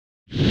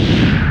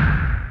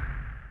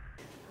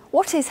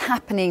What is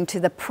happening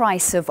to the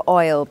price of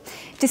oil?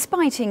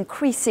 Despite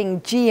increasing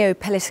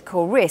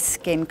geopolitical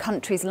risk in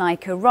countries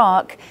like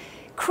Iraq,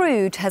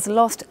 crude has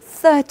lost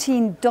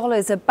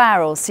 $13 a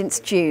barrel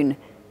since June.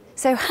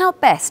 So how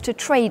best to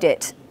trade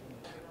it?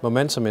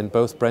 Momentum in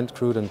both Brent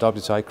crude and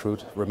WTI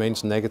crude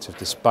remains negative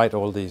despite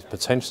all the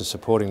potential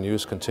supporting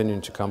news continuing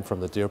to come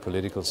from the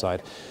geopolitical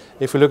side.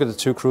 If we look at the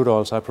two crude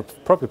oils, I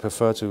probably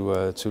prefer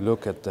to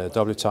look at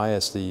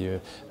WTI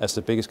as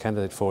the biggest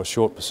candidate for a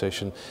short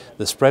position.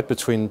 The spread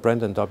between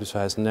Brent and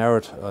WTI has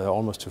narrowed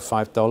almost to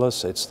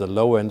 $5. It's the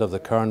low end of the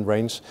current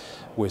range.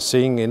 We're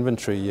seeing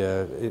inventory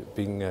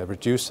being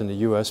reduced in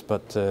the US,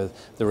 but the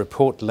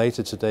report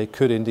later today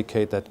could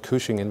indicate that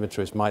Cushing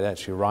inventories might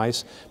actually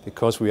rise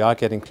because we are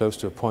getting close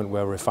to a point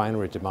where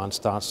refinery demand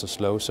starts to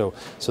slow. So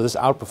this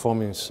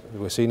outperformance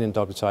we're seeing in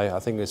WTI, I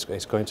think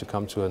it's going to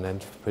come to an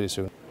end pretty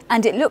soon.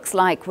 And it looks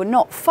like we're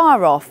not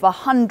far off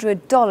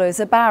 $100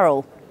 a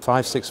barrel.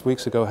 5-6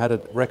 weeks ago had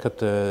a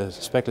record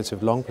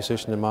speculative long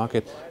position in the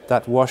market.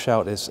 That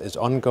washout is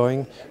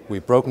ongoing.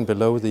 We've broken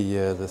below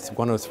the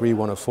 103,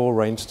 104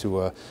 range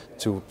to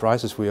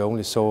prices we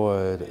only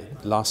saw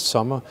last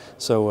summer.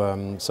 So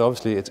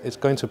obviously it's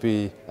going to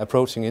be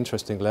approaching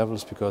interesting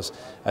levels because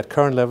at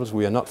current levels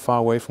we are not far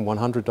away from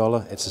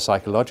 $100. It's a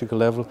psychological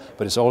level,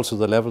 but it's also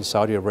the level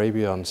Saudi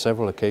Arabia on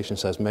several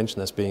occasions has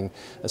mentioned as being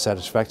a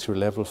satisfactory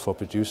level for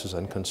producers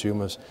and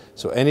consumers.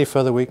 So any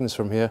further weakness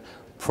from here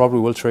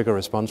probably will trigger a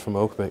response from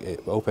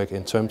OPEC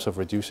in terms of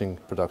reducing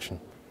production.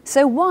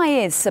 So why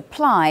is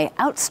supply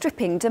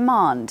outstripping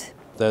demand?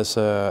 There's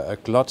a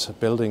glut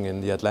building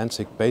in the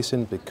Atlantic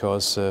basin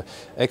because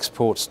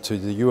exports to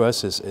the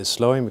US is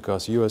slowing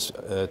because US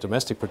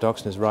domestic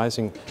production is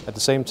rising. At the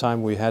same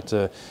time we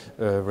had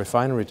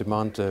refinery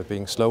demand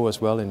being slow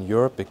as well in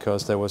Europe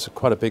because there was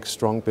quite a big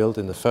strong build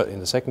in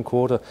the second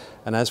quarter,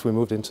 and as we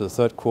moved into the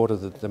third quarter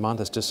the demand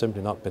has just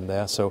simply not been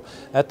there. So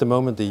at the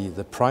moment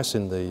the price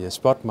in the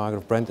spot market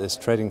of Brent is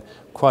trading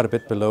quite a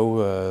bit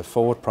below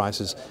forward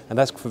prices, and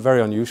that's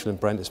very unusual in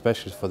Brent,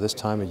 especially for this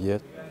time of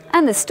year.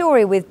 And the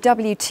story with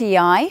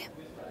WTI?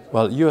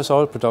 Well, US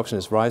oil production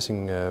is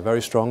rising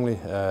very strongly,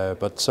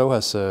 but so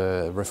has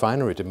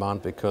refinery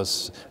demand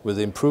because with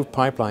the improved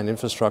pipeline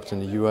infrastructure in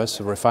the US,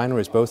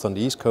 refineries both on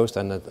the East Coast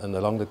and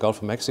along the Gulf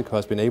of Mexico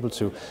has been able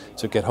to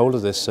get hold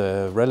of this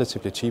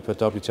relatively cheaper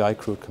WTI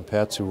crude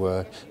compared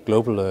to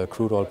global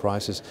crude oil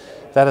prices.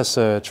 That has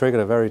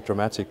triggered a very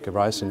dramatic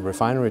rise in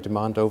refinery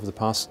demand over the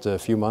past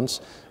few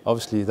months.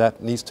 Obviously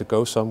that needs to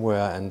go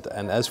somewhere, and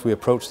as we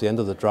approach the end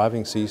of the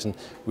driving season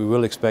we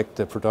will expect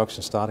the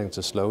production starting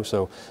to slow.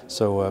 So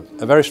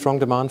a very strong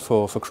demand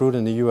for crude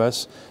in the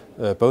US,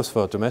 both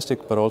for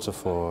domestic but also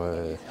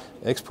for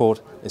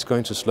export, is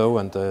going to slow,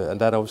 and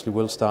that obviously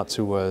will start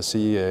to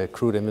see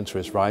crude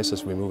inventories rise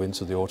as we move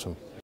into the autumn.